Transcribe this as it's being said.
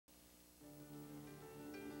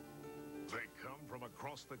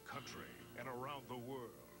across the country and around the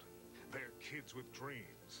world. They're kids with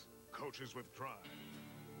dreams, coaches with drive.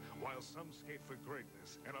 While some skate for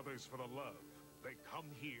greatness and others for the love, they come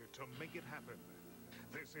here to make it happen.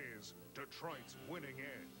 This is Detroit's Winning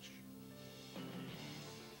Edge.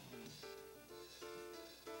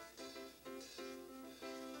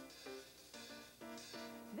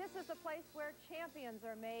 This is the place where champions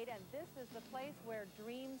are made, and this is the place where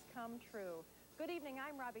dreams come true. Good evening,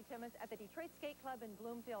 I'm Robbie Timmons at the Detroit Skate Club in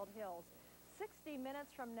Bloomfield Hills. 60 minutes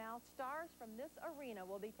from now, stars from this arena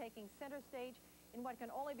will be taking center stage in what can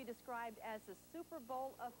only be described as the Super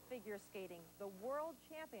Bowl of figure skating, the World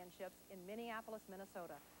Championships in Minneapolis,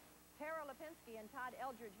 Minnesota. Tara Lipinski and Todd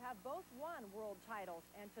Eldredge have both won world titles,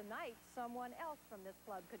 and tonight someone else from this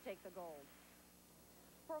club could take the gold.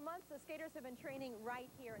 For months, the skaters have been training right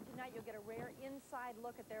here, and tonight you'll get a rare inside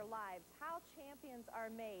look at their lives, how champions are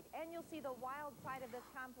made, and you'll see the wild side of this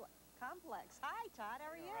complex. Hi, Todd. How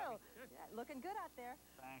are you? Good. Yeah, looking good out there.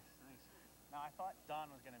 Thanks. Now, I thought Don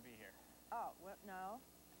was going to be here. Oh, well, no.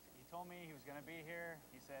 He told me he was going to be here.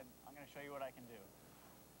 He said, I'm going to show you what I can do.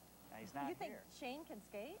 Now, he's not here. You think Shane can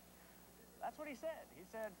skate? That's what he said. He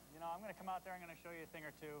said, you know, I'm going to come out there, I'm going to show you a thing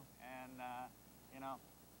or two, and, you know,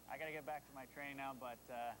 I got to get back to my training now, but,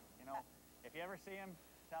 you know, if you ever see him,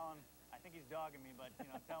 tell him, I think he's dogging me, but, you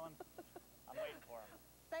know, tell him I'm waiting for him.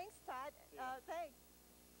 Thanks, Todd. Thanks.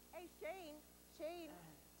 Hey, Shane,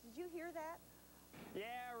 did you hear that?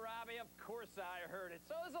 Yeah, Robbie, of course I heard it.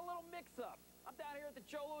 So there's a little mix-up. I'm down here at the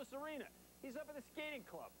Joe Louis Arena. He's up at the skating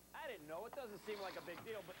club. I didn't know. It doesn't seem like a big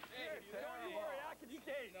deal, but hey, don't worry, I can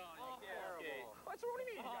skate. No, you can't skate. What do you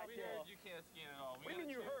mean you got we heard you can't skate at all. What do you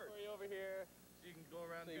mean you heard? For you over here, so you can go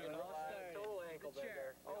around so and you can total ankle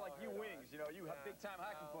bender. Oh, like you wings, you know, you have big-time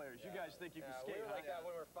hockey players. You guys think you can skate. We were like that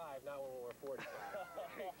when we were 5, not when we were 45.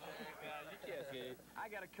 Yeah, you can't skate. I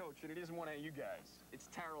got a coach, and it isn't one of you guys. It's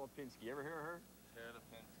Tara Lipinski. You ever hear of her? Tara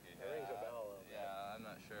Lipinski. That rings a bell, though. Yeah, I'm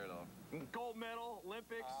not sure, though. Gold medal,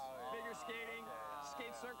 Olympics, figure skating,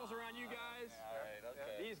 skate circles around you guys. All right,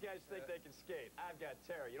 okay. These guys think they can skate. I've got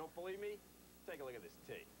Tara. You don't believe me? Take a look at this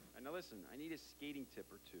tape. Now listen, I need a skating tip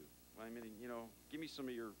or two. I mean, you know, give me some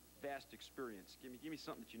of your vast experience. Give me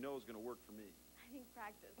something that you know is going to work for me. I think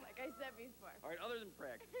practice, like I said before. All right, other than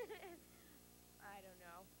practice. I don't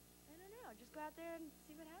know. Just go out there and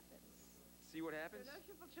see what happens. See what happens? So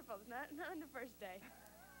no triples, not on the first day.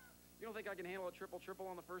 You don't think I can handle a triple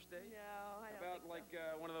on the first day? No, I don't How about think like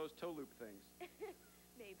so. one of those toe loop things?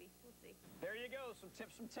 Maybe. We'll see. There you go. Some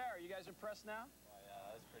tips from Tara. You guys impressed now? Oh,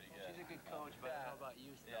 yeah, that's pretty good. She's a good coach, but I don't know about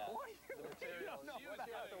you still. Yeah. What? The materials. No, What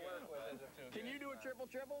you have to work with is Can you do a triple?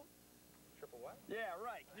 triple what? Yeah,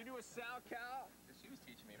 right. Can you do a sow cow? She was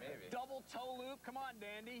teaching me, maybe. Double toe loop? Come on,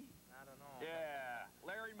 Dandy. I don't know. Yeah.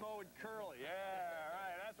 Larry, Moe, and Curly. Yeah,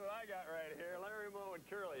 right. That's what I got right here. Larry, Moe, and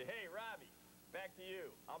Curly. Hey, Robbie, back to you.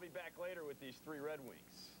 I'll be back later with these 3 Red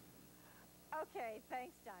Wings. Okay,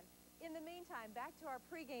 thanks, Don. In the meantime, back to our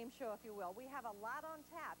pregame show, if you will. We have a lot on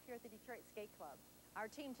tap here at the Detroit Skate Club. Our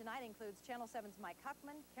team tonight includes Channel 7's Mike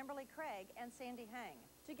Huckman, Kimberly Craig, and Sandy Hang.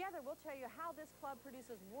 Together, we'll tell you how this club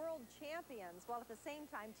produces world champions while at the same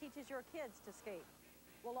time teaches your kids to skate.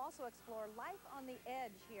 We'll also explore life on the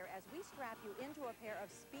edge here as we strap you into a pair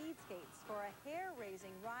of speed skates for a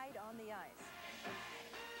hair-raising ride on the ice.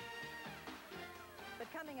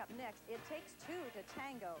 But coming up next, it takes 2 to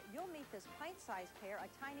tango. You'll meet this pint-sized pair, a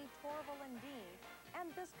tiny Torval and Dean,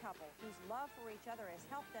 and this couple whose love for each other has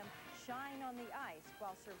helped them shine on the ice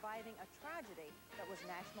while surviving a tragedy that was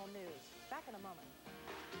national news. Back in a moment.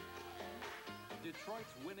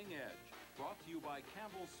 Detroit's Winning Edge, brought to you by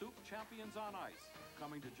Campbell's Soup Champions on Ice,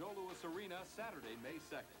 coming to Joe Louis Arena Saturday, May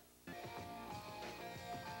 2nd.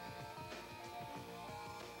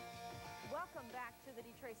 Welcome back to the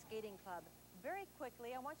Detroit Skating Club. Very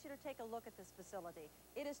quickly, I want you to take a look at this facility.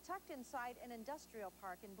 It is tucked inside an industrial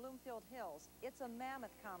park in Bloomfield Hills. It's a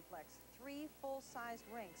mammoth complex, 3 full-sized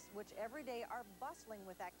rinks, which every day are bustling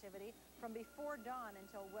with activity from before dawn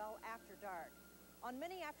until well after dark. On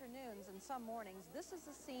many afternoons and some mornings, this is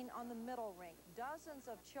the scene on the middle rink. Dozens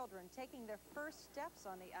of children taking their first steps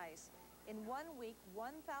on the ice. In 1 week,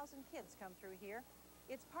 1,000 kids come through here.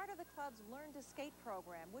 It's part of the club's Learn to Skate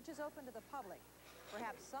program, which is open to the public.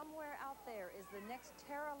 Perhaps somewhere out there is the next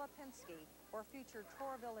Tara Lipinski or future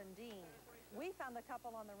Torval and Dean. We found the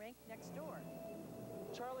couple on the rink next door.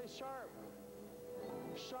 Charlie, sharp.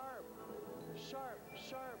 Sharp. Sharp,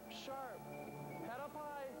 sharp, sharp. Head up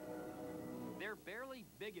high. They're barely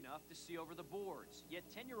big enough to see over the boards, yet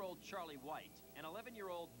 10-year-old Charlie White and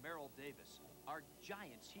 11-year-old Merrill Davis are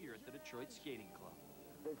giants here at the Detroit Skating Club.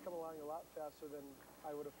 They've come along a lot faster than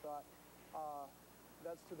I would have thought.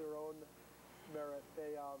 That's to their own merit.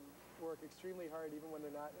 They work extremely hard even when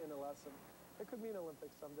they're not in a lesson. It could mean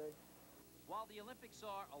Olympics someday. While the Olympics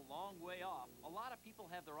are a long way off, a lot of people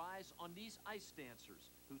have their eyes on these ice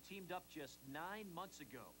dancers who teamed up just 9 months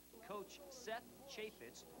ago. Coach Seth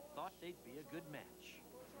Chaffetz thought they'd be a good match.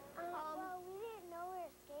 Well, we didn't know we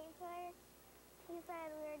were skating together. He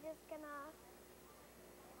said we were just gonna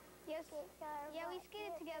skate together. Yeah, we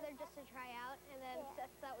skated together just to try out, and then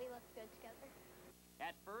Seth thought we looked good together.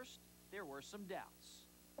 At first, there were some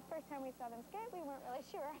doubts. The first time we saw them skate, we weren't really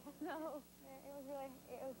sure. No.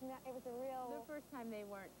 It was a real The first time they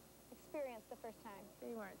weren't. experience. The first time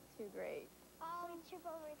They weren't too great. we trip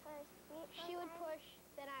over each other's feet. She would push,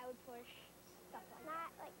 then I would push, stuff like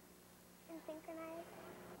that. Not like in synchronized.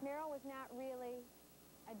 Meryl was not really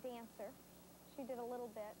a dancer. She did a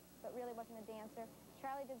little bit, but really wasn't a dancer.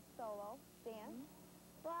 Charlie did solo dance.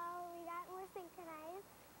 Well, we got more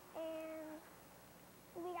synchronized, and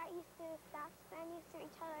we got used to stuff and used to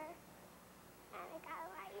each other, and it got a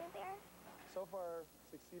lot easier. So far,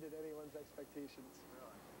 succeeded anyone's expectations.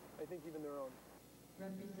 I think even their own.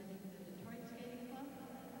 Representing the Detroit Skating Club,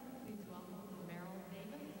 please welcome Merrill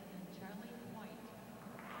Davis and Charlie White.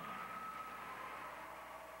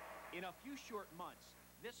 In a few short months,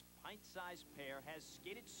 this pint-sized pair has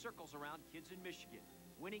skated circles around kids in Michigan,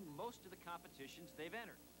 winning most of the competitions they've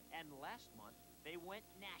entered. And last month, they went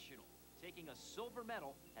national, taking a silver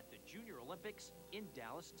medal at the Junior Olympics in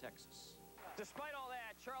Dallas, Texas. Despite all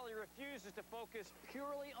that, Charlie refuses to focus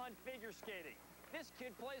purely on figure skating. This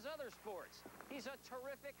kid plays other sports. He's a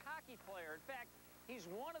terrific hockey player. In fact, he's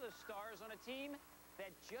one of the stars on a team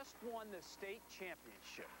that just won the state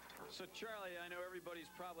championship. So, Charlie, I know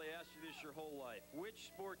everybody's probably asked you this your whole life.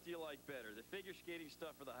 Which sport do you like better, the figure skating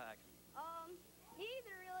stuff or the hockey?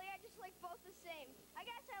 Neither really. I just like both the same. I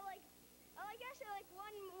guess I like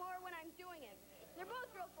one more when I'm doing it. They're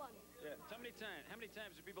both real fun. Yeah. How many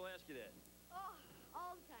times do people ask you that? Oh,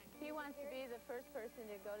 all the time. He wants to be the first person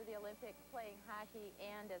to go to the Olympics playing hockey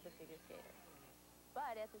and as a figure skater.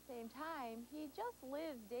 But at the same time, he just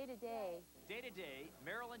lives day to day. Day to day,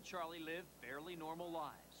 Merrill and Charlie live fairly normal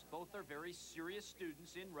lives. Both are very serious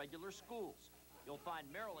students in regular schools. You'll find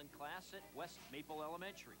Merrill in class at West Maple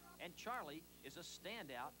Elementary, and Charlie is a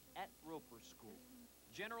standout at Roper School.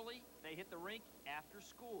 Generally, they hit the rink after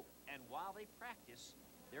school, and while they practice,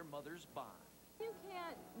 their mothers bond. You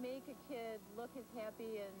can't make a kid look as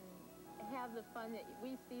happy and have the fun that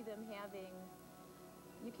we see them having.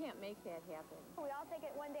 You can't make that happen. We all take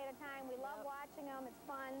it one day at a time. We love watching them. It's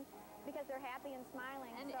fun because they're happy and smiling.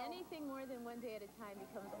 And anything more than one day at a time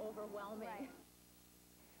becomes overwhelming. Right.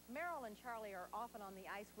 Merrill and Charlie are often on the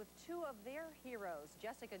ice with two of their heroes.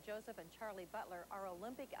 Jessica Joseph and Charlie Butler are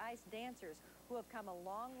Olympic ice dancers who have come a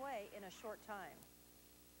long way in a short time.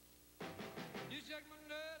 You shake my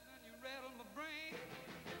nerves and you rattle my brain.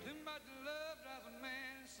 Too much love drives a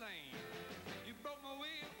man insane. You broke my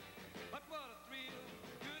will, but what a thrill.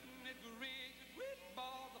 Couldn't it ring with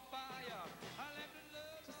balls of fire? I left in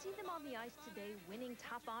love. To see them on the ice today, winning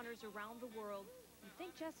top honors around the world, you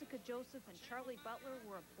think Jessica Joseph and Charlie Butler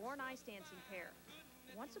were a born ice dancing pair.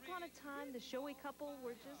 Once upon a time, the showy couple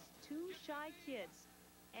were just two shy kids,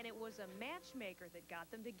 and it was a matchmaker that got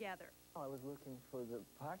them together. I was looking for the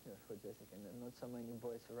partner for Jessica, and not so many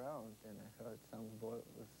boys around, and I heard some boy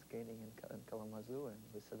was skating in Kalamazoo, and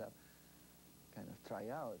we set up kind of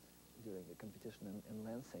tryout during the competition in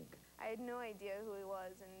Lansing. I had no idea who he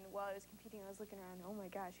was, and while I was competing, I was looking around, oh my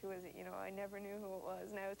gosh, who is it? You know, I never knew who it was,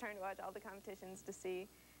 and I was trying to watch all the competitions to see,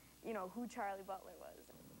 you know, who Charlie Butler was.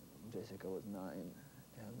 Jessica was 9,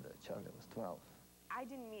 and Charlie was 12. I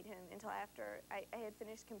didn't meet him until after I had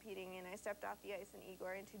finished competing, and I stepped off the ice, and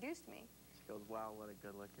Igor introduced me. She goes, wow, what a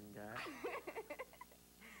good-looking guy.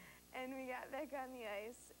 And we got back on the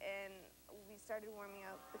ice, and we started warming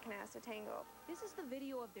up the Canasta Tango. This is the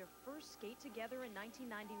video of their first skate together in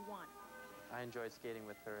 1991. I enjoyed skating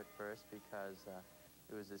with her at first because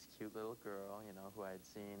it was this cute little girl, you know, who I had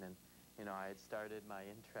seen, and, you know, I had started my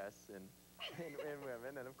interests in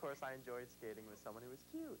women, and of course I enjoyed skating with someone who was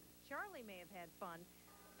cute. Charlie may have had fun,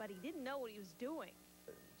 but he didn't know what he was doing.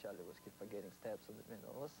 Charlie was keep forgetting steps on the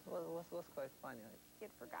window. It was quite funny. He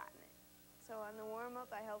had forgotten it. So on the warm-up,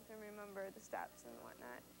 I helped him remember the steps and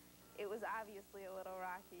whatnot. It was obviously a little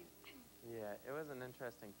rocky. Yeah, it was an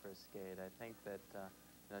interesting first skate. I think that,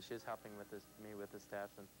 you know, she was helping me with the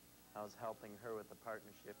steps, and I was helping her with the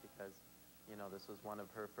partnership because, you know, this was one of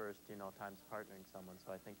her first, you know, times partnering someone. So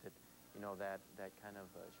I think that, you know, that kind of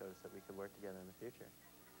showed us that we could work together in the future.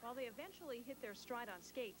 While they eventually hit their stride on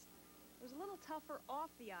skates, it was a little tougher off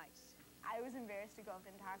the ice. I was embarrassed to go up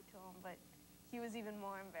and talk to him, but he was even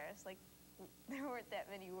more embarrassed. Like, that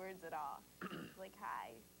many words at all. Like,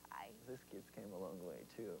 hi. This kid's came a long way,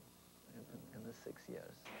 too, in the 6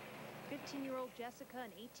 years. 15-year-old Jessica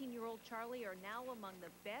and 18-year-old Charlie are now among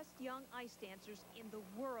the best young ice dancers in the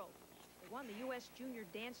world. They won the U.S. Junior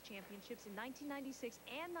Dance Championships in 1996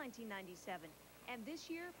 and 1997, and this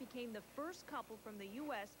year became the first couple from the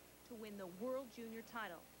U.S. to win the World Junior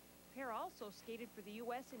title. The pair also skated for the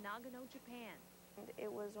U.S. in Nagano, Japan.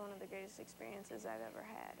 It was one of the greatest experiences I've ever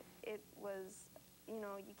had. It was, you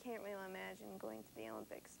know, you can't really imagine going to the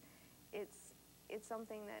Olympics. It's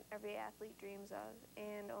something that every athlete dreams of,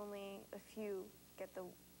 and only a few get the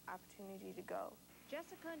opportunity to go.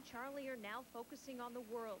 Jessica and Charlie are now focusing on the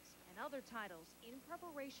Worlds and other titles in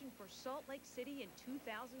preparation for Salt Lake City in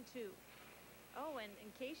 2002. Oh, and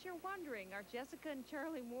in case you're wondering, are Jessica and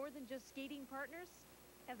Charlie more than just skating partners?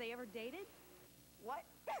 Have they ever dated? What?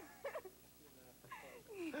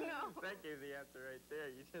 No. That gave the answer right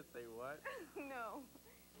there. You just say what? No,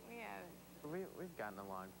 we haven't. We've gotten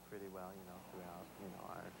along pretty well, you know, throughout, you know,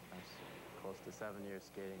 our close to 7 years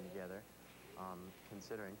skating together.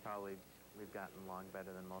 Considering probably we've gotten along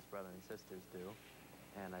better than most brother and sisters do,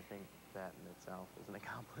 and I think that in itself is an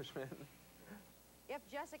accomplishment. If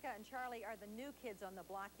Jessica and Charlie are the new kids on the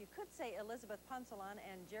block, you could say Elizabeth Punsal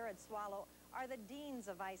and Jared Swallow are the deans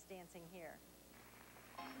of ice dancing here.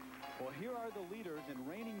 Well, here are the leaders and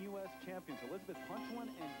reigning U.S. champions, Elizabeth Punsal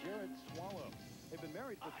and Jared Swallow. They've been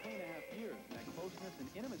married for 3.5 years, and that closeness and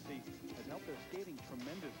intimacy has helped their skating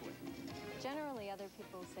tremendously. Generally, other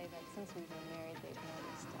people say that since we've been married, they've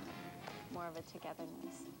noticed more of a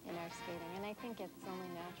togetherness in our skating. And I think it's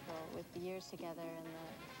only natural with the years together and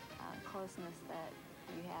the closeness that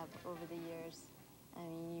you have over the years. I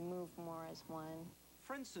mean, you move more as one.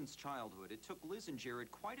 Friends since childhood, it took Liz and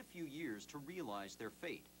Jared quite a few years to realize their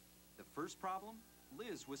fate. The first problem?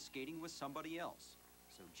 Liz was skating with somebody else,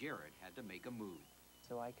 so Jared had to make a move.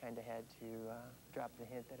 So I kind of had to drop the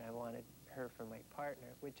hint that I wanted her for my partner,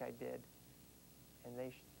 which I did, and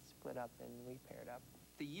they split up and we paired up.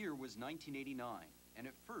 The year was 1989, and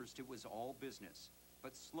at first it was all business,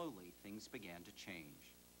 but slowly things began to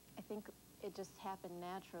change. I think it just happened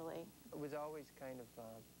naturally. It was always kind of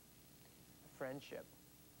a friendship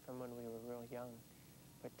from when we were real young,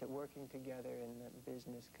 but working together in the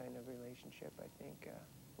business kind of relationship, I think,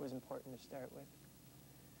 was important to start with.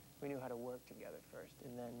 We knew how to work together first,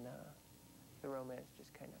 and then the romance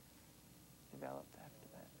just kind of developed after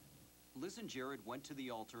that. Liz and Jared went to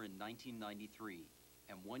the altar in 1993,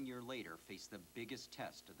 and 1 year later faced the biggest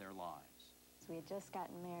test of their lives. So we had just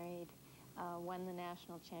gotten married, won the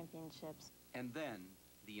national championships. And then,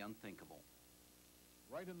 the unthinkable.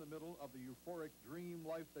 Right in the middle of the euphoric dream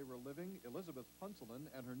life they were living, Elizabeth Punsalin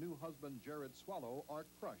and her new husband, Jared Swallow, are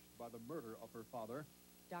crushed by the murder of her father.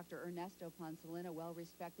 Dr. Ernesto Punsalin, a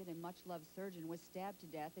well-respected and much-loved surgeon, was stabbed to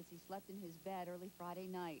death as he slept in his bed early Friday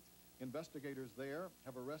night. Investigators there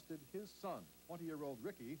have arrested his son, 20-year-old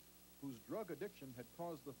Ricky, whose drug addiction had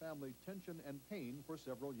caused the family tension and pain for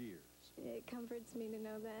several years. It comforts me to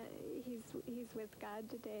know that he's with God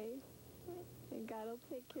today, and God will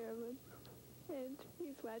take care of him, and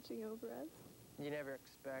he's watching over us. You never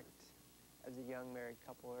expect, as a young married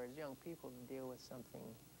couple or as young people, to deal with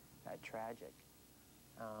something that tragic.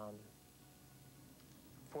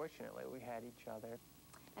 Fortunately, we had each other.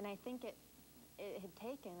 And I think it had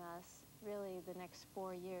taken us really the next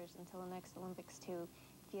 4 years until the next Olympics to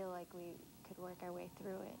feel like we could work our way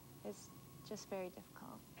through it. It's just very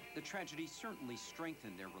difficult. The tragedy certainly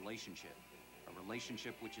strengthened their relationship, a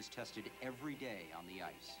relationship which is tested every day on the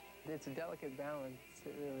ice. It's a delicate balance,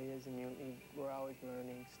 it really is, and we're always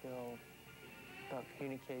learning still about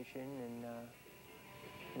communication and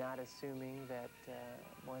not assuming that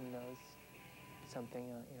one knows something,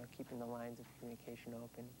 you know, keeping the lines of communication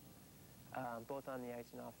open, both on the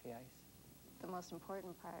ice and off the ice. The most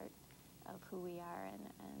important part of who we are,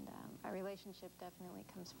 and our relationship definitely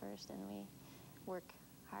comes first, and we work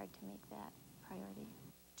hard to make that priority.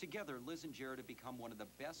 Together, Liz and Jared have become one of the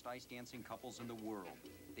best ice dancing couples in the world.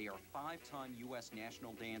 They are 5-time U.S.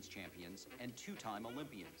 national dance champions and 2-time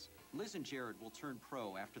Olympians. Liz and Jared will turn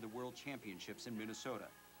pro after the World Championships in Minnesota,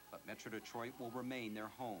 but Metro Detroit will remain their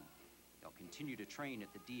home. They'll continue to train at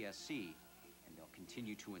the DSC, and they'll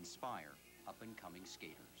continue to inspire up-and-coming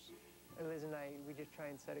skaters. Liz and I, we just try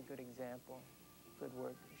and set a good example, good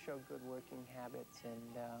work, show good working habits,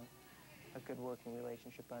 and a good working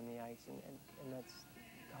relationship on the ice, and that's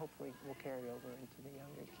hopefully will carry over into the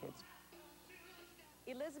younger kids.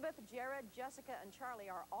 Elizabeth, Jared, Jessica, and Charlie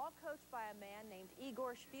are all coached by a man named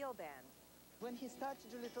Igor Spielband. When he starts to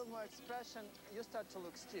do a little more expression, you start to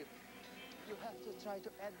look stiff. You have to try to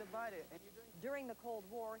add the body. And During the Cold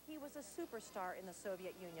War, he was a superstar in the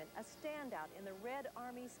Soviet Union, a standout in the Red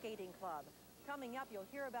Army Skating Club. Coming up, you'll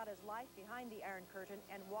hear about his life behind the Iron Curtain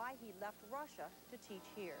and why he left Russia to teach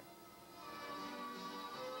here.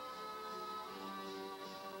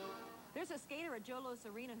 There's a skater at Jolos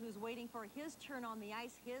Arena who's waiting for his turn on the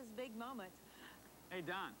ice, his big moment. Hey,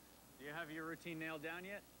 Don, do you have your routine nailed down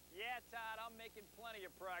yet? Yeah, Todd, I'm making plenty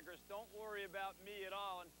of progress. Don't worry about me at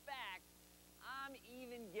all. In fact, I'm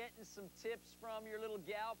even getting some tips from your little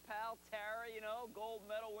gal pal, Tara, you know, gold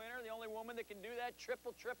medal winner, the only woman that can do that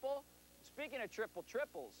triple-triple. Speaking of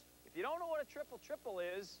triple-triples, if you don't know what a triple-triple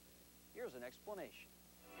is, here's an explanation.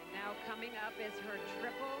 And now coming up is her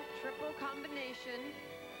triple-triple combination.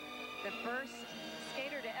 The first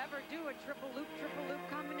skater to ever do a triple-loop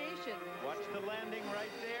combination. Watch the landing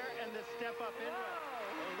right there and the step up into it.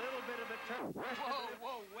 A little bit of a turn.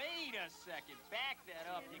 Whoa, wait a second. Back that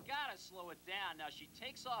up. You gotta slow it down. Now, she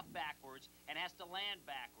takes off backwards and has to land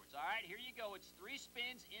backwards. All right, here you go. It's 3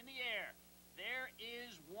 spins in the air. There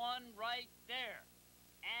is 1 right there.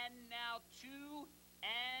 And now 2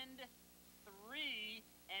 and 3.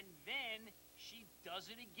 And then she does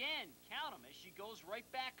it again. Count them as she goes right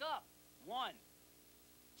back up. 1,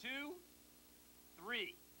 2,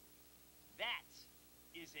 3. That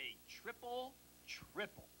is a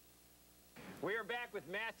triple-triple. We are back with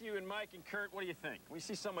Matthew and Mike and Kurt. What do you think? We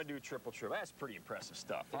see someone do triple-triple. That's pretty impressive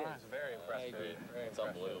stuff. It is very impressive. It's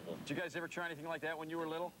unbelievable. Did you guys ever try anything like that when you were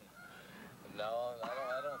little? No,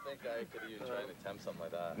 I don't think I could even try to attempt something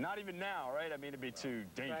like that. Not even now, right? I mean, it'd be too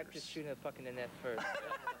dangerous. Practice shooting a puck in the net first.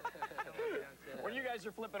 When you guys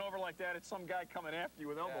are flipping over like that, it's some guy coming after you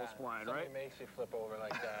with elbows flying, right? Something makes you flip over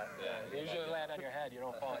like that. You usually land on your head. You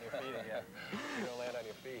don't fall on your feet again. You don't land on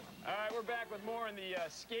your feet. All right, we're back with more on the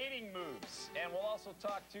skating moves. And we'll also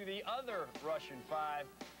talk to the other Russian 5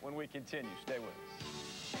 when we continue. Stay with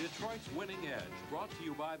us. Detroit's Winning Edge, brought to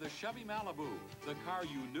you by the Chevy Malibu, the car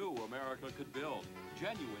you knew America could build.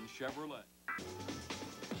 Genuine Chevrolet.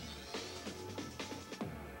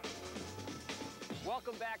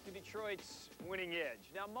 Welcome back to Detroit's Winning Edge.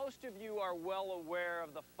 Now, most of you are well aware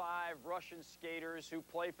of the 5 Russian skaters who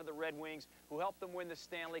play for the Red Wings, who helped them win the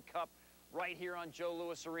Stanley Cup right here on Joe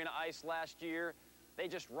Louis Arena ice last year. They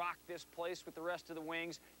just rocked this place with the rest of the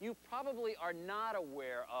Wings. You probably are not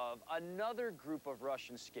aware of another group of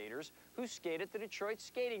Russian skaters who skate at the Detroit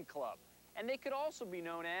Skating Club. And they could also be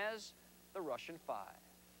known as the Russian 5.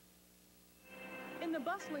 In the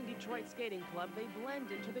bustling Detroit Skating Club, they blend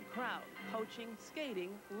into the crowd, coaching,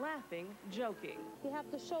 skating, laughing, joking. You have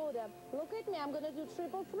to show them, look at me, I'm going to do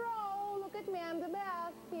triple throw. Look at me, I'm the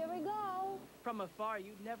best. Here we go. From afar,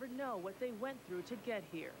 you'd never know what they went through to get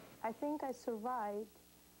here. I think I survived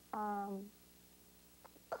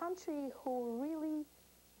country who really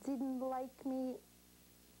didn't like me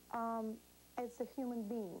as a human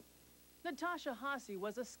being. Natasha Haase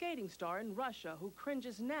was a skating star in Russia who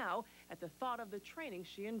cringes now at the thought of the training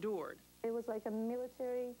she endured. It was like a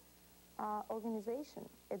military organization.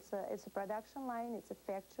 It's a production line, it's a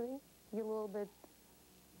factory. You a little bit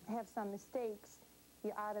have some mistakes,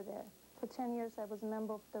 you're out of there. For 10 years I was a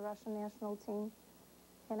member of the Russian national team,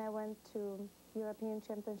 and I went to European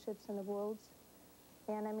Championships and the Worlds,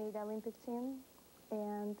 and I made the Olympic team.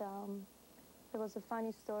 And there was a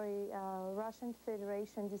funny story. Russian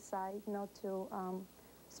Federation decided not to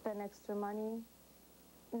spend extra money,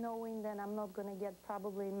 knowing that I'm not going to get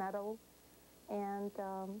probably a medal, and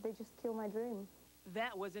they just killed my dream.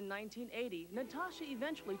 That was in 1980. Natasha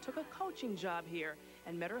eventually took a coaching job here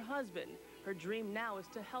and met her husband. Her dream now is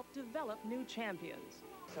to help develop new champions.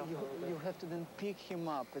 You have to then pick him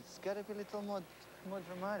up. It's got to be a little more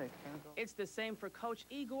dramatic. It's the same for coach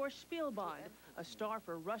Igor Spielbond, a star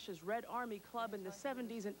for Russia's Red Army Club in the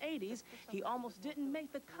 70s and 80s. He almost didn't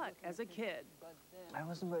make the cut as a kid. I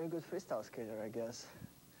wasn't a very good freestyle skater, I guess.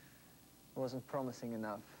 I wasn't promising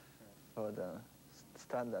enough for the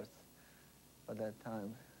standards at that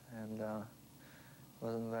time, and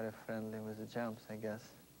wasn't very friendly with the jumps, I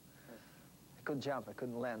guess. I could jump, I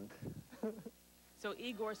couldn't land. So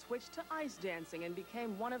Igor switched to ice dancing and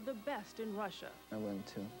became one of the best in Russia. I went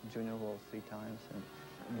to Junior World 3 times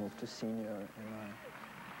and moved to Senior, and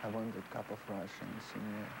I won the Cup of Russia in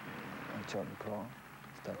Senior. I turned pro,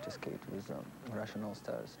 started to skate with Russian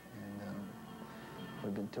All-Stars, and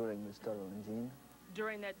we've been touring with Todd Eldredge.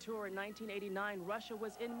 During that tour in 1989, Russia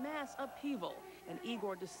was in mass upheaval, and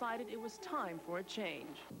Igor decided it was time for a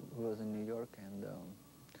change. We was in New York, and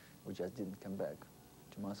we just didn't come back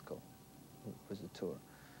to Moscow with the tour.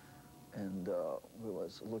 And we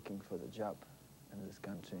was looking for the job in this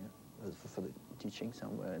country, for the teaching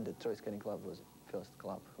somewhere, and the Detroit Skating Club was the first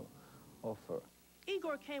club who offered.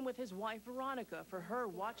 Igor came with his wife, Veronica. For her,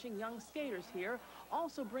 watching young skaters here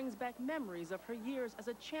also brings back memories of her years as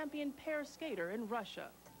a champion pair skater in Russia.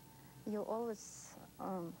 You always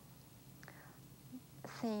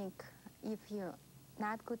think if you're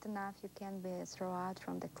not good enough, you can be thrown out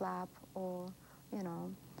from the club or, you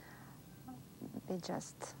know, be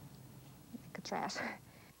just like a trash.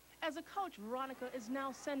 As a coach, Veronica is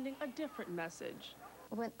now sending a different message.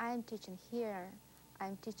 When I'm teaching here,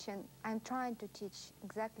 I'm trying to teach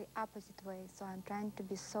exactly opposite way. So I'm trying to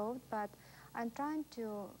be soft, but I'm trying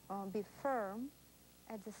to be firm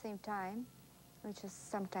at the same time, which is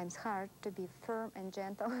sometimes hard to be firm and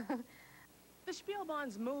gentle. The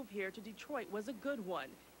Spielband's move here to Detroit was a good one.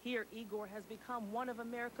 Here, Igor has become one of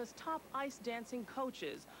America's top ice dancing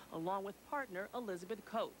coaches, along with partner Elizabeth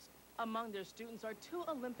Coates. Among their students are two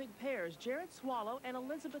Olympic pairs, Jared Swallow and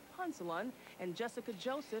Elizabeth Punsal, and Jessica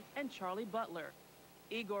Joseph and Charlie Butler.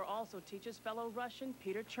 Igor also teaches fellow Russian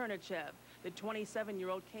Peter Chernychev. The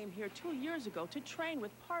 27-year-old came here 2 years ago to train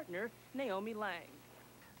with partner Naomi Lang.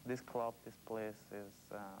 This club, this place is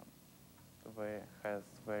has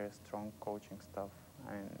very strong coaching staff,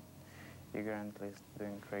 and Igor and Liz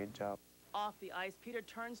doing a great job. Off the ice, Peter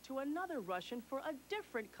turns to another Russian for a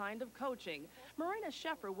different kind of coaching. Marina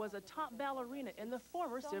Sheffer was a top ballerina in the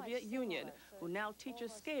former Soviet Union, who now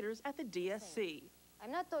teaches skaters at the DSC.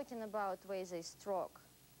 I'm not talking about way they stroke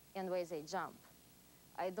and way they jump.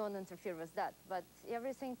 I don't interfere with that, but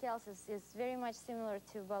everything else is very much similar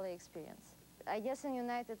to ballet experience. I guess in the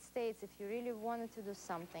United States, if you really wanted to do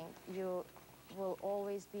something, you will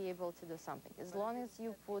always be able to do something. As long as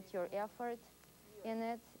you put your effort in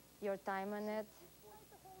it, your time in it,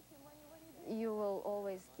 you will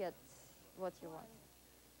always get what you want.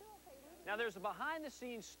 Now, there's a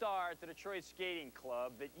behind-the-scenes star at the Detroit Skating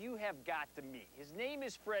Club that you have got to meet. His name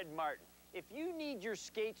is Fred Martin. If you need your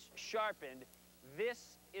skates sharpened,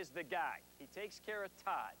 this is the guy. He takes care of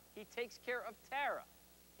Todd. He takes care of Tara.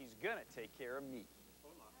 He's gonna take care of me.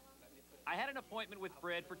 I had an appointment with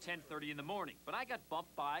Fred for 10:30 in the morning, but I got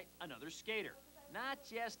bumped by another skater. Not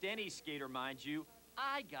just any skater, mind you.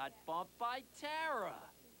 I got bumped by Tara.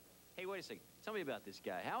 Hey, wait a second. Tell me about this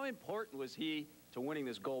guy. How important was he to winning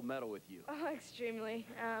this gold medal with you? Oh, extremely.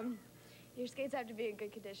 Your skates have to be in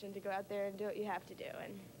good condition to go out there and do what you have to do,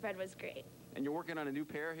 and Fred was great. And you're working on a new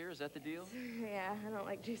pair here, is that the deal? Yeah, I don't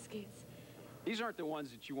like new skates. These aren't the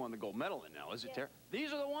ones that you won the gold medal in now, is it, Tara?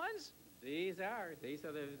 These are the ones? These are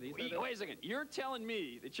the... Wait a second. You're telling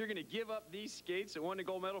me that you're going to give up these skates that won the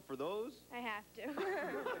gold medal for those? I have to.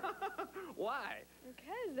 Why?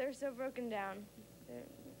 Because they're so broken down.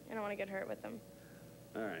 I don't want to get hurt with them.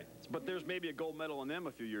 All right. But there's maybe a gold medal in them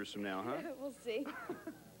a few years from now, huh? We'll see.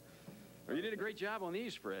 Well, you did a great job on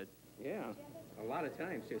these, Fred. Yeah, a lot of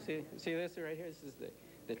times. You see this right here? This is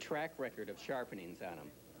the track record of sharpenings on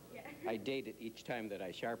them. Yeah. I date it each time that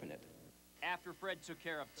I sharpen it. After Fred took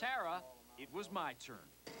care of Tara, it was my turn.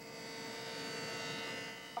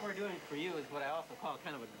 What we're doing for you is what I also call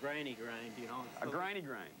kind of a granny grind, you know. A granny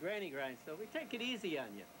grind? Granny grind. So we take it easy on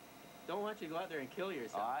you. Don't want you to go out there and kill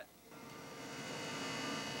yourself.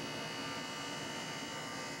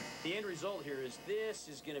 The end result here is this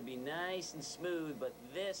is going to be nice and smooth, but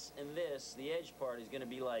this and this, the edge part, is going to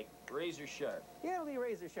be like razor sharp. Yeah, it'll be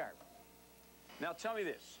razor sharp. Now tell me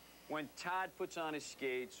this. When Todd puts on his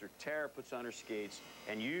skates or Tara puts on her skates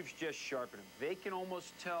and you've just sharpened them, they can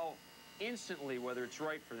almost tell instantly whether it's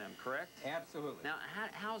right for them, correct? Absolutely. Now,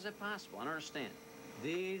 how is that possible? I don't understand.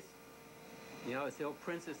 These, you know, it's the old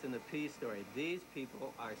Princess and the Pea story. These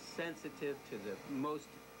people are sensitive to the most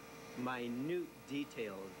minute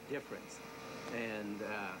detail of difference. And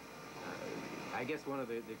I guess one of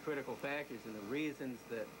the critical factors and the reasons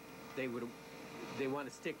that they want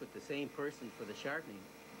to stick with the same person for the sharpening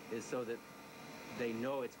is so that they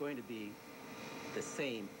know it's going to be the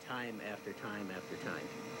same time after time after time.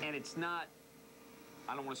 And it's not,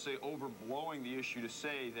 I don't want to say overblowing the issue to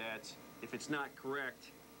say that if it's not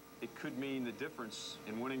correct, it could mean the difference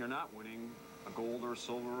in winning or not winning a gold or a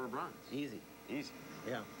silver or a bronze. Easy. Easy.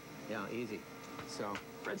 Yeah, easy. So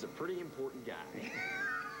Fred's a pretty important guy.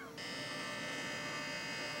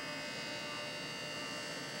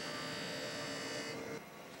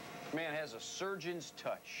 Man has a surgeon's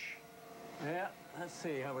touch. Yeah, let's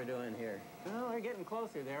see how we're doing here. Oh, we're getting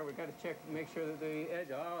closer there. We've got to check, make sure that the edge,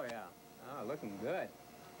 oh yeah. Oh, looking good.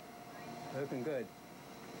 Looking good.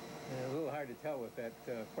 A little hard to tell with that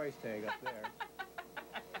price tag up there.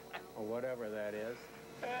 Or whatever that is.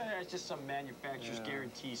 It's just some manufacturer's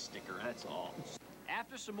guarantee sticker, that's all.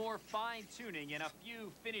 After some more fine-tuning and a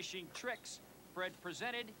few finishing tricks, Fred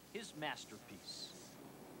presented his masterpiece.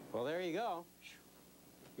 Well, there you go.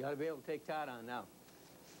 You ought to be able to take Todd on now.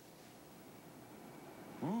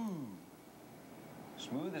 Ooh,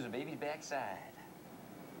 smooth as a baby's backside.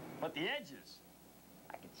 But the edges,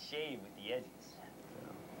 I could shave with the edges.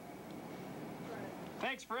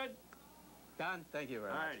 Thanks, Fred. Don, thank you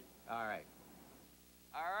very much. All right.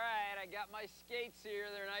 All right, I got my skates here.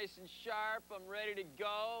 They're nice and sharp. I'm ready to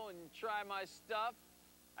go and try my stuff.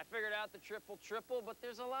 I figured out the triple, but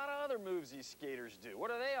there's a lot of other moves these skaters do.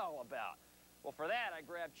 What are they all about? Well, for that, I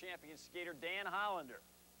grabbed champion skater Dan Hollander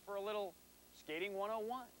for a little Skating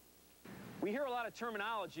 101. We hear a lot of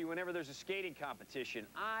terminology whenever there's a skating competition.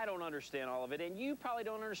 I don't understand all of it, and you probably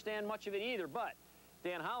don't understand much of it either, but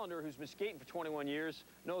Dan Hollander, who's been skating for 21 years,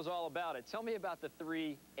 knows all about it. Tell me about the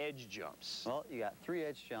 3 edge jumps. Well, you got 3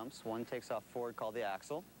 edge jumps. One takes off forward called the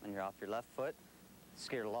axle, and you're off your left foot.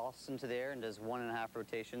 Skater lofts into the air and does 1.5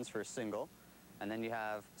 rotations for a single. And then you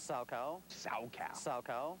have Saukow.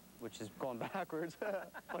 Saukow, which is going backwards.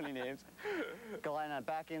 Funny names. Gliding on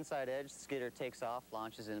back inside edge, the skater takes off,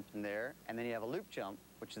 launches in from there. And then you have a loop jump,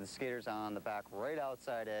 which is the skater's on the back right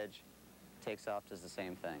outside edge, takes off, does the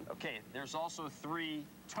same thing. Okay, there's also 3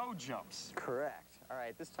 toe jumps. Correct. All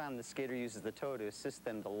right, this time the skater uses the toe to assist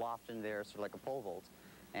them to loft in there, sort of like a pole vault.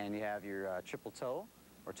 And you have your triple toe,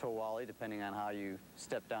 or toe wally, depending on how you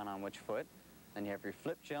step down on which foot. Then you have your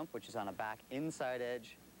flip jump, which is on a back inside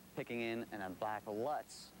edge, picking in, and a back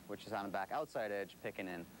lutz, which is on a back outside edge, picking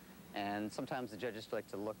in. And sometimes the judges like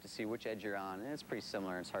to look to see which edge you're on, and it's pretty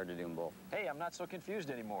similar. It's hard to do them both. Hey, I'm not so confused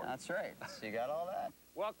anymore. That's right. So you got all that?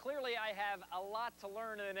 Well, clearly I have a lot to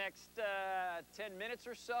learn in the next 10 minutes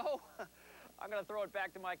or so. I'm going to throw it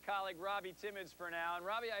back to my colleague, Robbie Timmons, for now. And,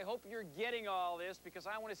 Robbie, I hope you're getting all this because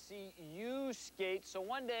I want to see you skate. So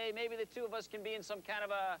one day, maybe the 2 of us can be in some kind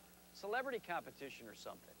of a celebrity competition or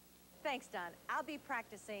something. Thanks, Don. I'll be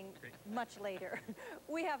practicing much later.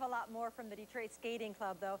 We have a lot more from the Detroit Skating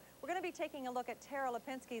Club, though. We're going to be taking a look at Tara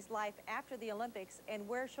Lipinski's life after the Olympics and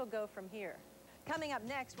where she'll go from here. Coming up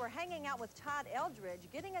next, we're hanging out with Todd Eldredge,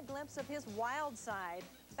 getting a glimpse of his wild side.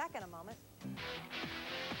 Back in a moment.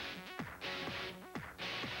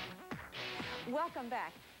 Welcome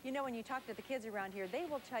back. You know, when you talk to the kids around here, they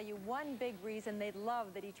will tell you one big reason they love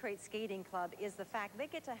the Detroit Skating Club is the fact they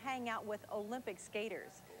get to hang out with Olympic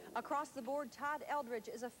skaters. Across the board, Todd Eldredge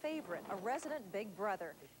is a favorite, a resident big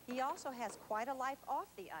brother. He also has quite a life off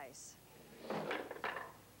the ice.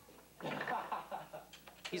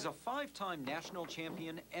 He's a 5-time national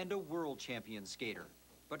champion and a world champion skater.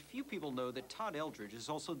 But few people know that Todd Eldredge is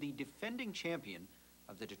also the defending champion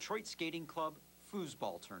of the Detroit Skating Club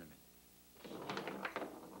foosball tournament.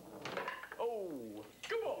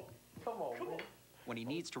 When he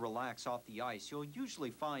needs to relax off the ice, you'll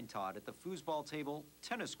usually find Todd at the foosball table,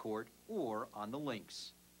 tennis court, or on the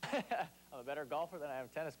links. I'm a better golfer than I am a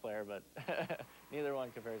tennis player, but neither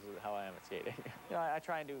one compares to how I am at skating. You know, I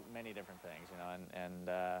try and do many different things, you know,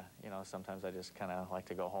 and you know, sometimes I just kind of like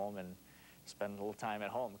to go home and spend a little time at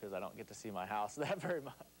home because I don't get to see my house that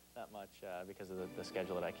much because of the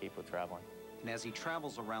schedule that I keep with traveling. And as he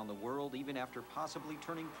travels around the world, even after possibly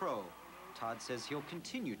turning pro, Todd says he'll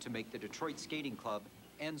continue to make the Detroit Skating Club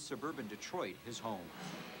and suburban Detroit his home.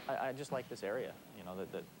 I just like this area, you know,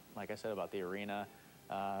 that like I said about the arena,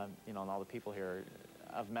 you know, and all the people here.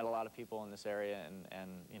 I've met a lot of people in this area, and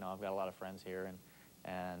you know, I've got a lot of friends here,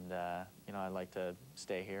 and you know, I like to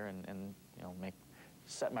stay here and you know,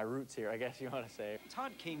 set my roots here, I guess you want to say.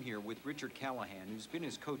 Todd came here with Richard Callahan, who's been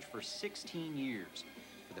his coach for 16 years.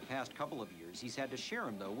 For the past couple of years, he's had to share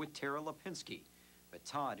him, though, with Tara Lipinski. But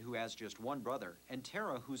Todd, who has just one brother, and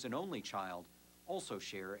Tara, who's an only child, also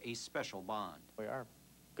share a special bond. We are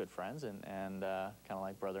good friends and kind of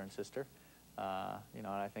like brother and sister. You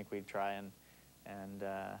know, and I think we try and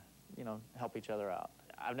you know, help each other out.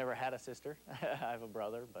 I've never had a sister. I have a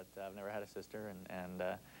brother, but I've never had a sister, and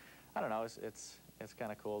I don't know, it's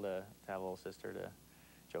kind of cool to have a little sister to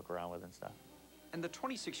joke around with and stuff. And the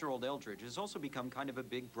 26-year-old Eldredge has also become kind of a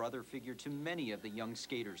big brother figure to many of the young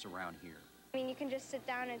skaters around here. I mean, you can just sit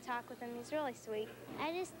down and talk with him. He's really sweet.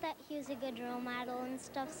 I just thought he was a good role model and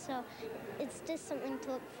stuff, so it's just something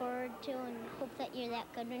to look forward to and hope that you're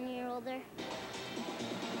that good when you're older.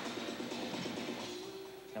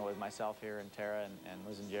 And with myself here and Tara and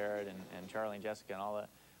Liz and Jared and Charlie and Jessica and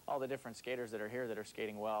all the different skaters that are here that are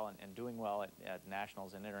skating well and doing well at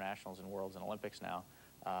nationals and internationals and worlds and Olympics now,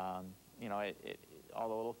 you know, all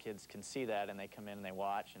the little kids can see that and they come in and they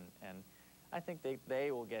watch and I think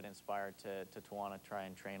they will get inspired to want to try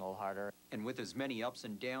and train a little harder. And with as many ups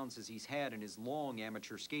and downs as he's had in his long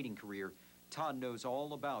amateur skating career, Todd knows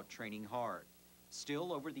all about training hard.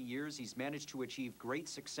 Still, over the years, he's managed to achieve great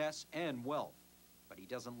success and wealth, but he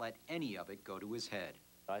doesn't let any of it go to his head.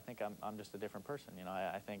 I think I'm just a different person. You know,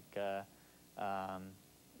 I think,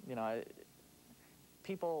 you know,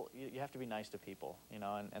 people, you have to be nice to people, you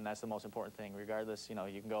know, and that's the most important thing. Regardless, you know,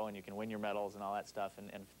 you can go and you can win your medals and all that stuff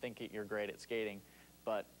and think you're great at skating,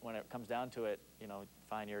 but when it comes down to it, you know,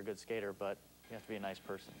 fine, you're a good skater, but you have to be a nice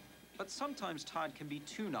person. But sometimes Todd can be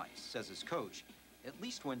too nice, says his coach, at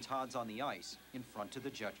least when Todd's on the ice in front of the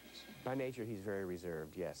judges. By nature, he's very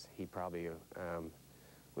reserved, yes. He probably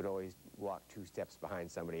would always walk 2 steps behind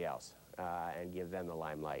somebody else and give them the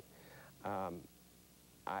limelight.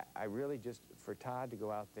 I really just, for Todd to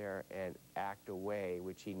go out there and act a way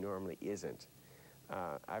which he normally isn't,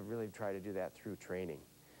 I've really tried to do that through training.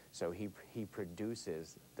 So he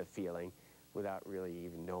produces the feeling without really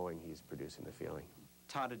even knowing he's producing the feeling.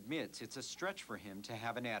 Todd admits it's a stretch for him to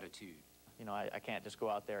have an attitude. You know, I can't just go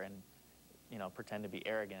out there and, you know, pretend to be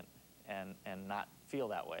arrogant and not feel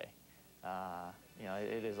that way. You know,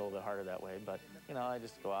 it is a little bit harder that way, but, you know, I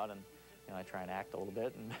just go out and, you know, I try and act a little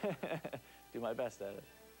bit and do my best at it.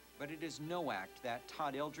 But it is no act that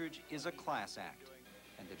Todd Eldredge is a class act,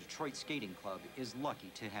 and the Detroit Skating Club is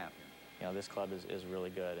lucky to have him. You know, this club is really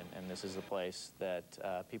good, and this is a place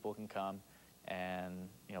that people can come and,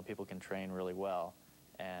 you know, people can train really well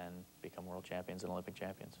and become world champions and Olympic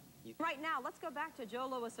champions. Right now, let's go back to Joe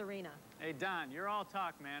Louis Arena. Hey, Don, you're all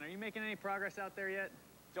talk, man. Are you making any progress out there yet?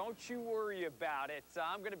 Don't you worry about it.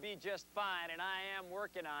 I'm going to be just fine, and I am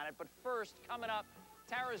working on it. But first, coming up,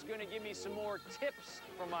 Tara's going to give me some more tips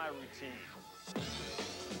for my routine.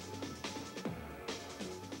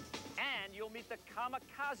 And you'll meet the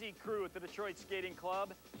kamikaze crew at the Detroit Skating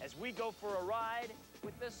Club as we go for a ride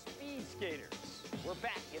with the speed skaters. We're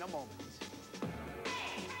back in a moment.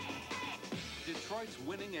 Detroit's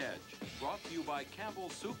Winning Edge, brought to you by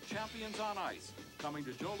Campbell's Soup Champions on Ice, coming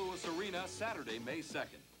to Joe Louis Arena Saturday, May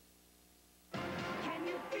 2nd. Can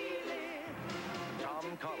you feel it? Tom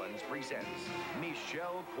Collins presents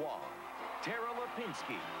Michelle Kwan, Tara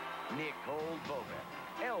Lipinski, Nicole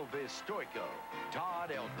Bobek, Elvis Stoico,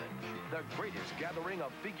 Todd Eldredge, the greatest gathering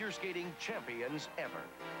of figure skating champions ever.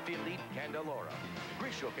 Philippe Candelora,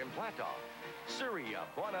 Grishuk and Platov, Surya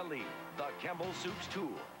Bonali, the Campbell Soups Tour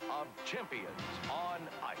of Champions on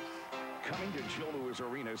Ice. Coming to Joe Louis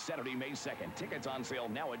Arena Saturday, May 2nd. Tickets on sale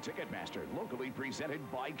now at Ticketmaster. Locally presented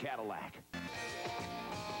by Cadillac.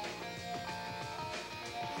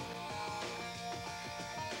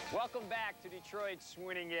 Welcome back to Detroit's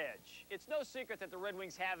Winning Edge. It's no secret that the Red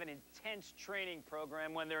Wings have an intense training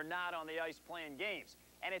program when they're not on the ice playing games.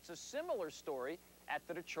 And it's a similar story at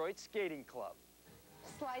the Detroit Skating Club.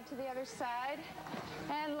 Slide to the other side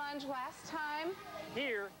and lunge last time.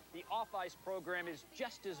 Here, the off-ice program is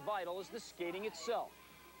just as vital as the skating itself.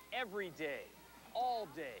 Every day, all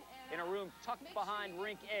day, in a room tucked behind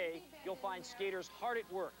Rink A, you'll find skaters hard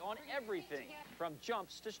at work on everything, from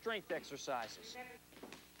jumps to strength exercises.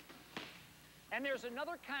 And there's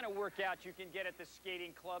another kind of workout you can get at the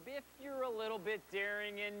skating club if you're a little bit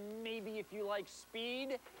daring and maybe if you like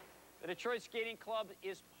speed. The Detroit Skating Club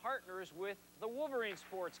is partners with the Wolverine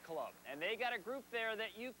Sports Club, and they got a group there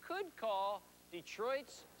that you could call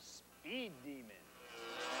Detroit's Speed Demons.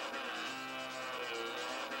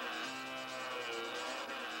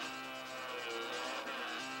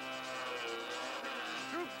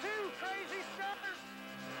 Group 2, crazy stars!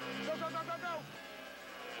 Go, go, go, go, go!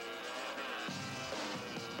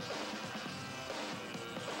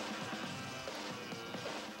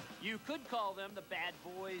 You could call them the bad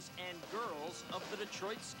boys and girls of the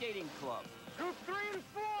Detroit Skating Club. Group 3 and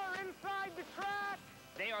 4 inside the track!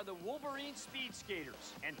 They are the Wolverine Speed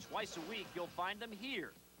Skaters, and twice a week you'll find them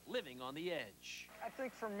here, living on the edge. I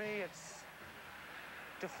think for me it's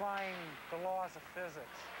defying the laws of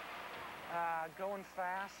physics. Going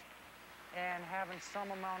fast and having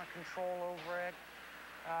some amount of control over it,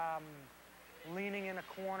 leaning in a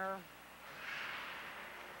corner,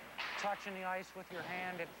 touching the ice with your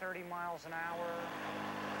hand at 30 miles an hour.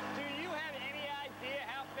 Do you have any idea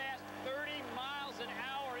how fast 30 miles an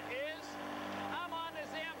hour is? I'm on the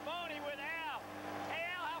Zamboni with Al. Hey,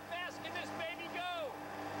 Al, how fast can this baby go?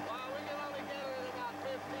 Well, we can only get it at about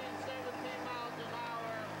 15, 17 miles an hour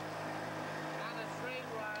on a straight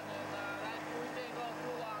run, and we can't go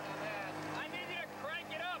too long on that. I need you to crank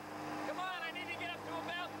it up. Come on, I need to get up to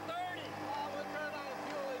about 30. Oh, we'll turn on the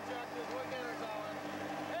fuel injectors. We'll get her going.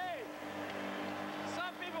 Hey,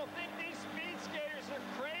 some people think these speed skaters are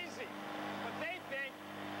crazy, but they think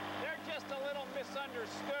they're just a little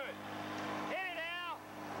misunderstood. Hit it, Al.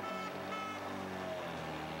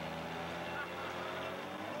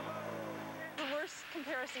 The worst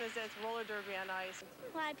comparison is that it's roller derby on ice.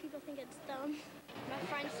 A lot of people think it's dumb. My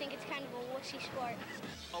friends think it's kind of a wussy sport.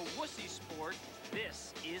 A wussy sport?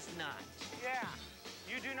 This is not. Yeah,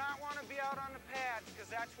 you do not want to be out on the pads because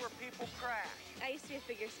that's where people crash. I used to be a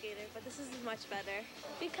figure skater, but this is much better.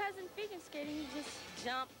 Because in figure skating, you just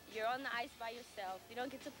jump, you're on the ice by yourself. You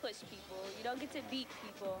don't get to push people, you don't get to beat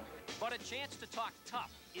people. But a chance to talk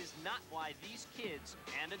tough is not why these kids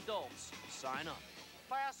and adults sign up.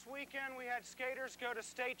 Last weekend, we had skaters go to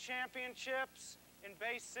state championships in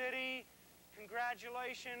Bay City.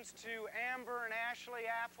 Congratulations to Amber and Ashley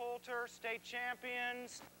Affolter, state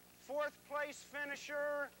champions. Fourth place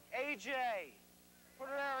finisher, AJ. Put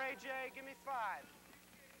her there, AJ. Give me 5.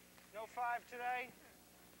 No 5 today?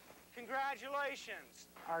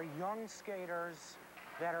 Congratulations. Our young skaters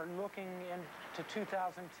that are looking into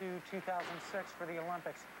 2002, 2006 for the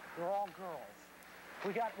Olympics, they're all girls.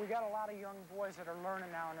 We got a lot of young boys that are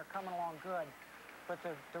learning now, and they're coming along good. But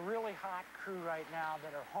the really hot crew right now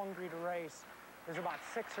that are hungry to race, there's about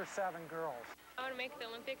 6 or 7 girls. I want to make the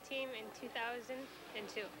Olympic team in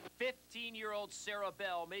 2002. 15-year-old Sarah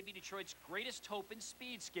Bell may be Detroit's greatest hope in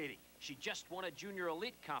speed skating. She just won a junior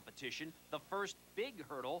elite competition, the first big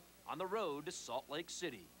hurdle on the road to Salt Lake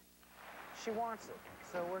City. She wants it,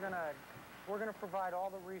 so we're gonna provide all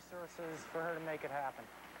the resources for her to make it happen.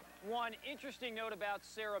 One interesting note about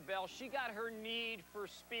Sarah Bell, she got her need for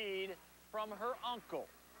speed from her uncle.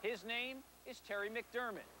 His name is Terry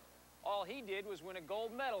McDermott. All he did was win a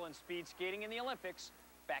gold medal in speed skating in the Olympics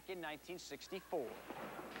back in 1964.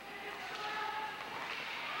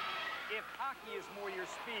 If hockey is more your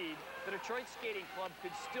speed, the Detroit Skating Club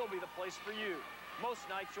could still be the place for you. Most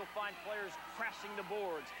nights you'll find players crashing the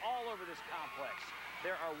boards all over this complex.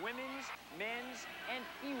 There are women's, men's, and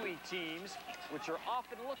Pee-wee teams, which are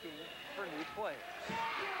often looking for new players.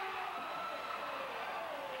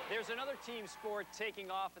 There's another team sport taking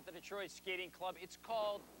off at the Detroit Skating Club. It's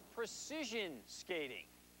called precision skating.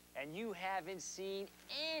 And you haven't seen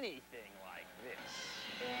anything like this.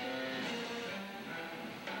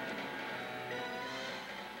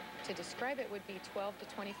 To describe it would be 12 to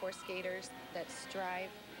 24 skaters that strive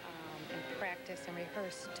and practice and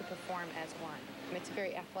rehearse to perform as one. It's a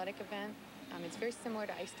very athletic event. It's very similar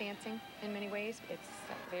to ice dancing in many ways. It's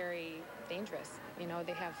very dangerous. You know,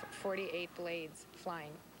 they have 48 blades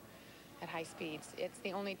flying at high speeds. It's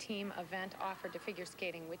the only team event offered to figure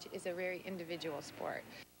skating, which is a very individual sport.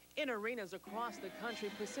 In arenas across the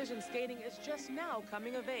country, precision skating is just now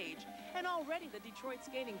coming of age. And already the Detroit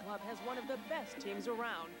Skating Club has one of the best teams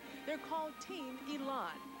around. They're called Team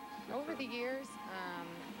Elan. Over the years,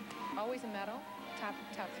 always a medal, top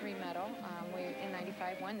 3 medal. We, in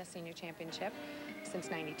 '95, won the senior championship.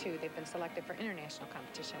 Since '92, they've been selected for international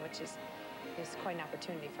competition, which is quite an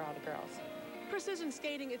opportunity for all the girls. Precision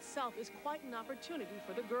skating itself is quite an opportunity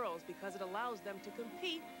for the girls because it allows them to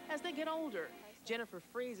compete as they get older. Jennifer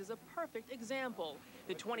Fries is a perfect example.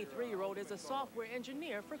 The 23-year-old is a software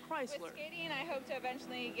engineer for Chrysler. With skating, I hope to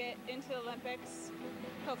eventually get into the Olympics.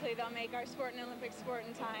 Hopefully they'll make our sport an Olympic sport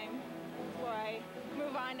in time before I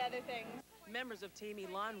move on to other things. Members of Team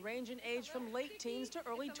Elan range in age from late teens to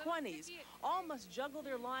early 20s. All must juggle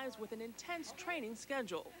their lives with an intense training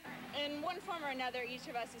schedule. In one form or another, each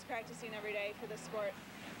of us is practicing every day for the sport.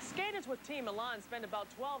 Skaters with Team Elan spend about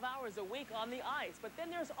 12 hours a week on the ice, but then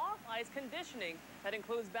there's off-ice conditioning that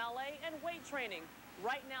includes ballet and weight training.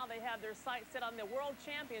 Right now they have their sights set on the World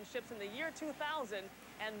Championships in the year 2000,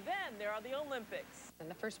 and then there are the Olympics. And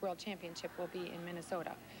the first World Championship will be in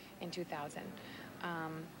Minnesota in 2000.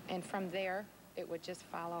 And from there, it would just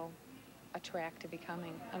follow a track to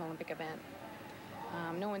becoming an Olympic event.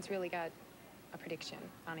 No one's really got a prediction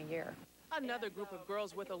on a year. Another group of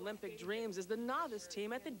girls with Olympic dreams is the novice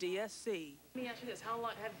team at the DSC. Let me ask you this, how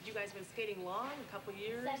long have you guys been skating long? A couple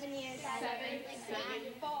years? 7 years. 7 years.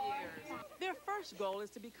 Their first goal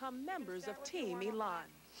is to become members of Team Elan.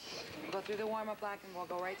 We'll go through the warm-up block and we'll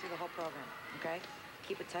go right through the whole program, okay?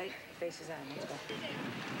 Keep it tight, faces on, let's go.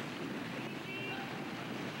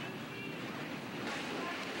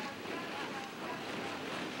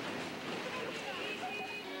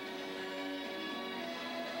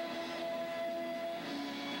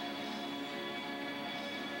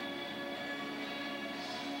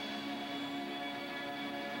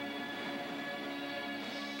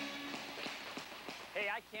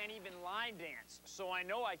 I can't even line dance, so I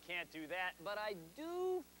know I can't do that, but I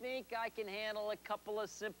do think I can handle a couple of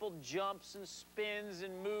simple jumps and spins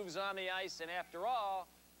and moves on the ice, and after all,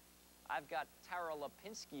 I've got Tara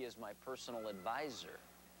Lipinski as my personal advisor.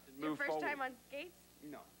 Your first time on skates?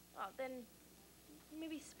 No. Oh, then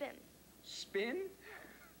maybe spin. Spin?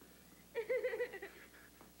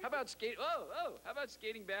 How about how about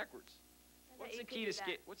skating backwards? What's the key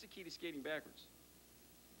to skating backwards?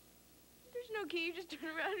 There's no key. You just turn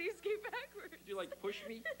around and you skate backwards. Did you, like, push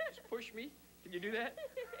me? Just push me? Can you do that?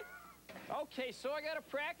 Okay, so I got to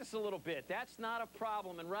practice a little bit. That's not a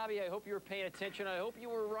problem. And, Robbie, I hope you were paying attention. I hope you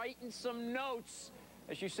were writing some notes,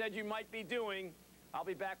 as you said you might be doing. I'll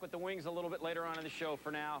be back with the wings a little bit later on in the show.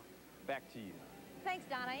 For now, back to you. Thanks,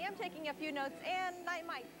 Don. I am taking a few notes, and I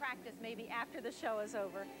might practice maybe after the show is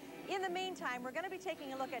over. In the meantime, we're going to be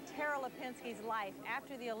taking a look at Tara Lipinski's life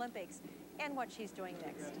after the Olympics and what she's doing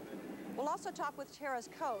next. We'll also talk with Tara's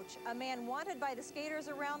coach, a man wanted by the skaters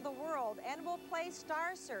around the world, and we'll play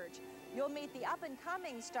Star Search. You'll meet the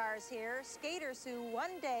up-and-coming stars here, skaters who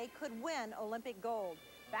one day could win Olympic gold.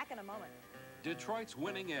 Back in a moment. Detroit's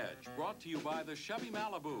Winning Edge, brought to you by the Chevy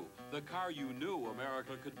Malibu, the car you knew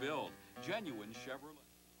America could build. Genuine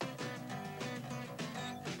Chevrolet.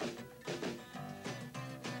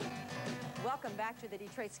 Welcome back to the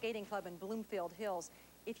Detroit Skating Club in Bloomfield Hills.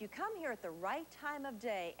 If you come here at the right time of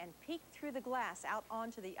day and peek through the glass out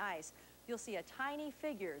onto the ice, you'll see a tiny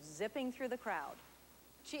figure zipping through the crowd.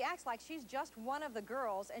 She acts like she's just one of the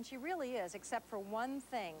girls, and she really is, except for one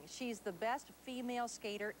thing. She's the best female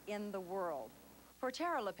skater in the world. For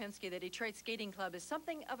Tara Lipinski, the Detroit Skating Club is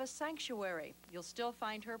something of a sanctuary. You'll still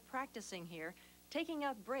find her practicing here, taking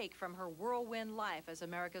a break from her whirlwind life as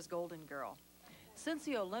America's Golden Girl. Since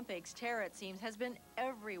the Olympics, Tara, it seems, has been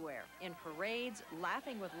everywhere, in parades,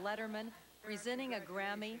 laughing with Letterman, presenting a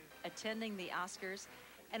Grammy, attending the Oscars.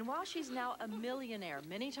 And while she's now a millionaire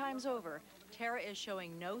many times over, Tara is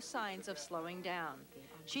showing no signs of slowing down.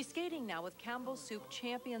 She's skating now with Campbell Soup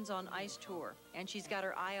Champions on Ice Tour, and she's got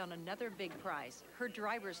her eye on another big prize, her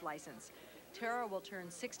driver's license. Tara will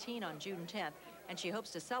turn 16 on June 10th, and she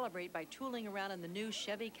hopes to celebrate by tooling around in the new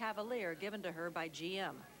Chevy Cavalier given to her by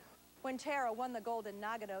GM. When Tara won the gold in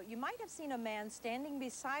Nagano, you might have seen a man standing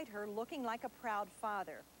beside her looking like a proud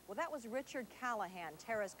father. Well, that was Richard Callahan,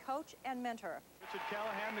 Tara's coach and mentor. Richard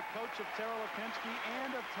Callahan, the coach of Tara Lipinski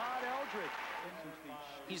and of Todd Eldredge.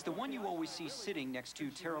 He's the one you always see sitting next to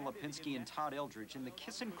Tara Lipinski and Todd Eldredge in the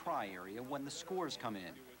kiss and cry area when the scores come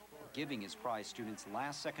in, giving his prize students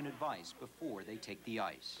last-second advice before they take the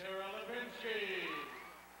ice. Tara Lipinski.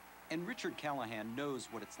 And Richard Callahan knows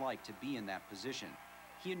what it's like to be in that position.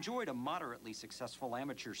 He enjoyed a moderately successful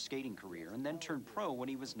amateur skating career and then turned pro when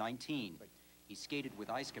he was 19. He skated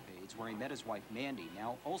with Ice Capades, where he met his wife Mandy,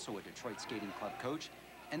 now also a Detroit Skating Club coach,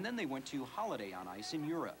 and then they went to Holiday on Ice in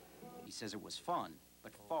Europe. He says it was fun,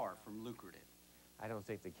 but far from lucrative. I don't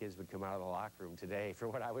think the kids would come out of the locker room today for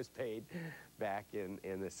what I was paid back in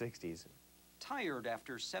the 60s. Tired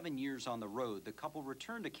after 7 years on the road, the couple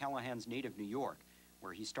returned to Callahan's native New York,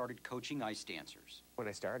 where he started coaching ice dancers. When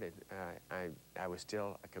I started, I was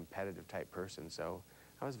still a competitive type person, so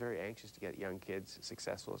I was very anxious to get young kids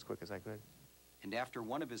successful as quick as I could. And after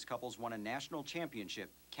one of his couples won a national championship,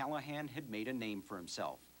 Callahan had made a name for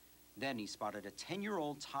himself. Then he spotted a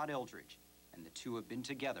 10-year-old Todd Eldredge, and the two have been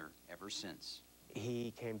together ever since.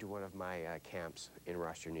 He came to one of my camps in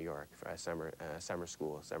Rochester, New York, for a summer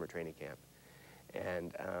school, summer training camp,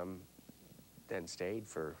 and then stayed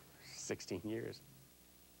for 16 years.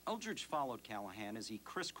 Eldredge followed Callahan as he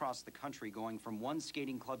crisscrossed the country, going from one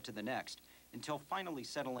skating club to the next, until finally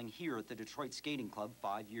settling here at the Detroit Skating Club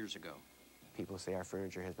 5 years ago. People say our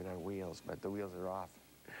furniture has been on wheels, but the wheels are off.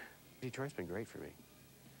 Detroit's been great for me.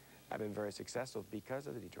 I've been very successful because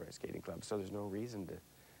of the Detroit Skating Club, so there's no reason to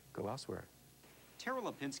go elsewhere. Tara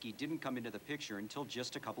Lipinski didn't come into the picture until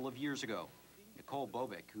just a couple of years ago. Nicole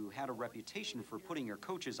Bovic, who had a reputation for putting her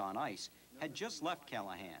coaches on ice, had just left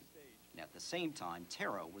Callahan. And at the same time,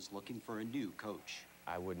 Tara was looking for a new coach.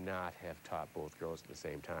 I would not have taught both girls at the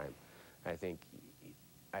same time. I think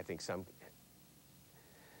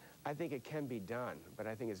it can be done, but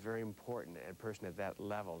I think it's very important that a person at that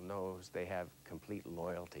level knows they have complete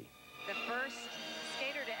loyalty. The first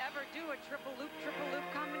skater to ever do a triple loop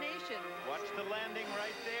combination. Watch the landing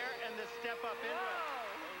right there and the step up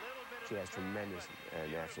inlet. She has tremendous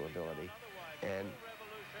natural ability,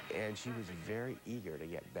 and she was very eager to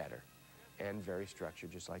get better and very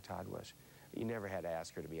structured, just like Todd was. You never had to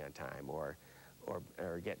ask her to be on time or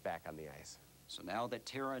get back on the ice. So now that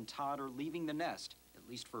Tara and Todd are leaving the nest, at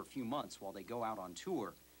least for a few months while they go out on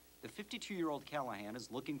tour, the 52-year-old Callahan is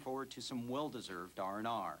looking forward to some well-deserved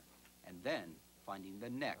R&R, and then finding the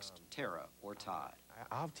next Tara or Todd.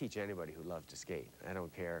 I'll teach anybody who loves to skate. I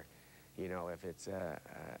don't care, you know, if it's a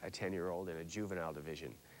 10-year-old in a juvenile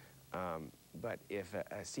division. But if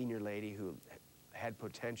a senior lady who had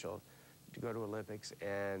potential to go to Olympics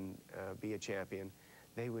and be a champion,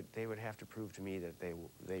 they would have to prove to me that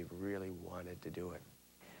they really wanted to do it.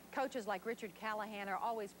 Coaches like Richard Callahan are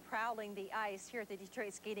always prowling the ice here at the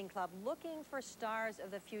Detroit Skating Club, looking for stars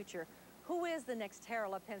of the future Who is the next Tara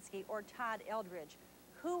Lipinski or Todd Eldredge?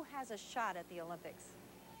 Who has a shot at the Olympics?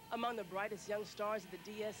 Among the brightest young stars at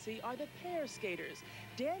the DSC are the pair skaters.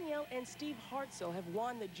 Danielle and Steve Hartzell have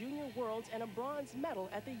won the Junior Worlds and a bronze medal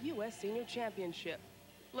at the U.S. Senior Championship.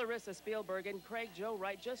 Larissa Spielberg and Craig Joe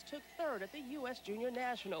Wright just took third at the U.S. Junior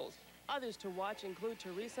Nationals. Others to watch include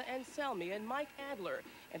Teresa Anselmi and Mike Adler,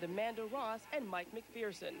 and Amanda Ross and Mike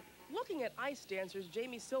McPherson. Looking at ice dancers,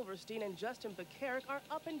 Jamie Silverstein and Justin Bacaric are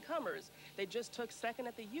up-and-comers. They just took second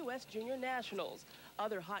at the U.S. Junior Nationals.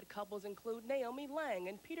 Other hot couples include Naomi Lang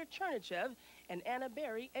and Peter Chernychev, and Anna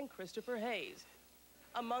Berry and Christopher Hayes.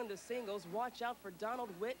 Among the singles, watch out for Donald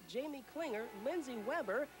Witt, Jamie Klinger, Lindsay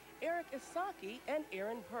Weber, Eric Isaki, and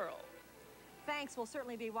Aaron Pearl. Thanks, we'll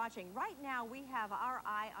certainly be watching. Right now, we have our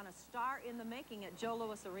eye on a star in the making at Joe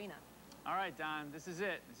Louis Arena. All right, Don, this is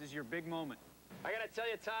it. This is your big moment. I gotta tell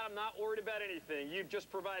you, Todd, I'm not worried about anything. You've just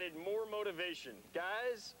provided more motivation.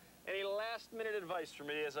 Guys, any last-minute advice for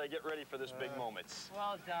me as I get ready for this big moment?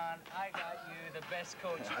 Well, Don, I got you the best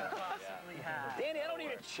coach you could possibly have. Danny, I don't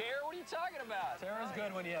need a chair. What are you talking about? Tara's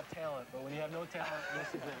good when you have talent, but when you have no talent, this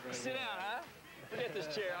is it. Right Sit down, huh? Forget this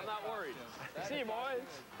chair. I'm not worried. See you, boys.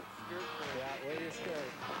 Yeah, way to skirt.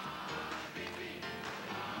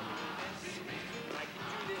 I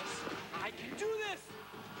can do this. I can do this.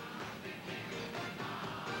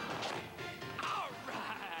 All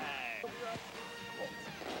right.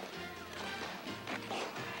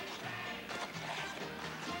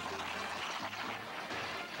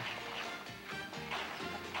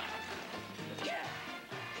 Yeah.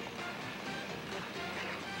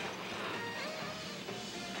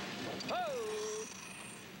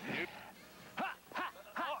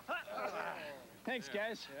 Thanks,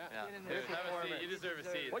 guys. Yeah. You deserve a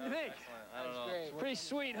seat. What do you think? I don't know. Pretty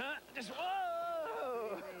sweet, huh? Just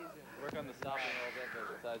whoa! Work on the stopping a little bit,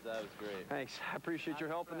 but besides that, it was great. Thanks. I appreciate your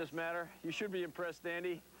help in this matter. You should be impressed,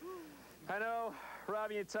 Andy. I know,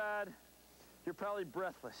 Robbie and Todd, you're probably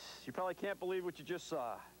breathless. You probably can't believe what you just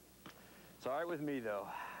saw. It's all right with me, though.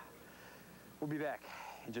 We'll be back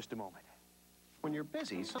in just a moment. When you're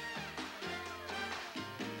busy,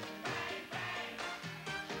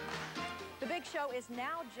 The big show is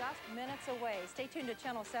now just minutes away. Stay tuned to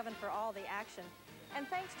Channel 7 for all the action. And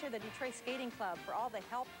thanks to the Detroit Skating Club for all the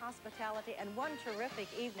help, hospitality, and one terrific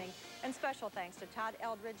evening. And special thanks to Todd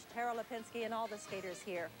Eldredge, Tara Lipinski, and all the skaters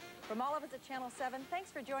here. From all of us at Channel 7, thanks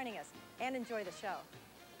for joining us, and enjoy the show.